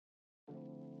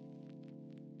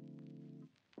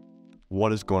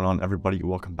What is going on, everybody?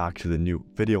 Welcome back to the new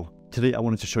video. Today, I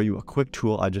wanted to show you a quick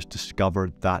tool I just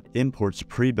discovered that imports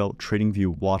pre-built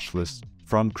TradingView watch lists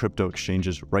from crypto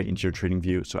exchanges right into your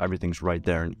TradingView, so everything's right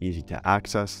there and easy to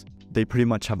access. They pretty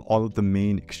much have all of the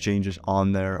main exchanges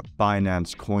on there: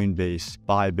 Binance, Coinbase,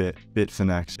 ByBit,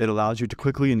 Bitfinex. It allows you to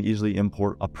quickly and easily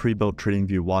import a pre-built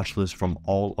TradingView watch list from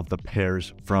all of the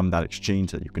pairs from that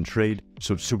exchange that you can trade.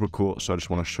 So it's super cool. So I just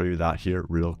want to show you that here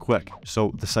real quick.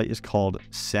 So the site is called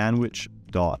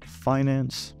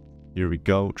sandwich.finance. Here we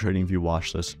go, TradingView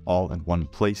watch lists all in one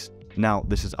place. Now,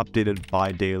 this is updated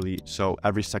bi-daily, so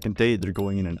every second day they're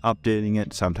going in and updating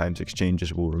it. Sometimes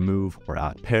exchanges will remove or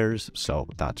add pairs, so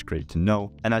that's great to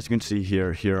know. And as you can see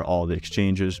here are all the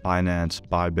exchanges: Binance,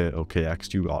 ByBit,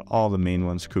 OKX. You got all the main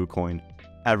ones, Kucoin,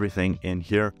 everything in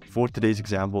here. For today's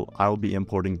example, I will be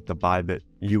importing the ByBit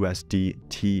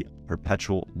USDT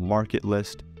perpetual market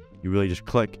list. You really just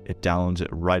click, it downloads it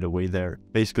right away there.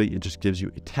 Basically, it just gives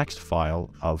you a text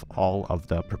file of all of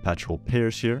the perpetual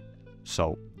pairs here.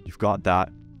 So you've got that,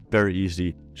 very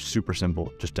easy, super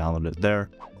simple, just download it there.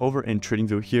 Over in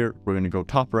TradingView here, we're gonna go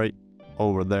top right,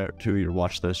 over there to your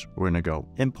watch list, we're gonna go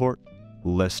import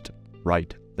list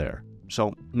right there.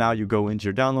 So now you go into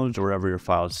your downloads or wherever your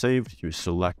file is saved, you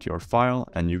select your file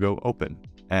and you go open.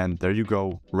 And there you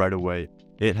go, right away.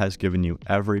 It has given you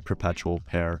every perpetual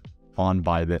pair on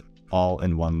ByBit all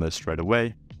in one list right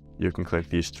away. You can click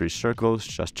these three circles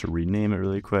just to rename it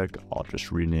really quick. I'll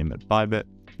just rename it ByBit.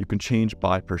 You can change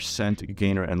by percent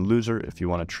gainer and loser if you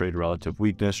want to trade relative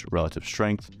weakness, relative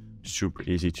strength. Super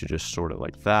easy to just sort it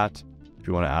like that. If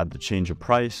you want to add the change of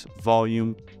price,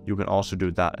 volume, you can also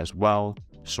do that as well.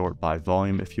 Sort by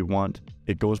volume if you want.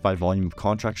 It goes by volume of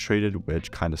contracts traded,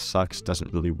 which kind of sucks,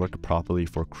 doesn't really work properly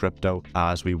for crypto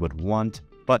as we would want,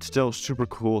 but still super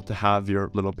cool to have your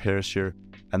little pairs here.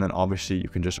 And then obviously you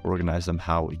can just organize them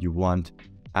how you want,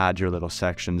 add your little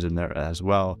sections in there as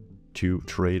well to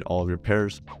trade all of your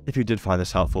pairs. If you did find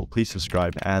this helpful, please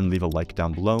subscribe and leave a like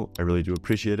down below. I really do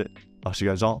appreciate it. I'll see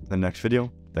you guys all in the next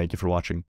video. Thank you for watching.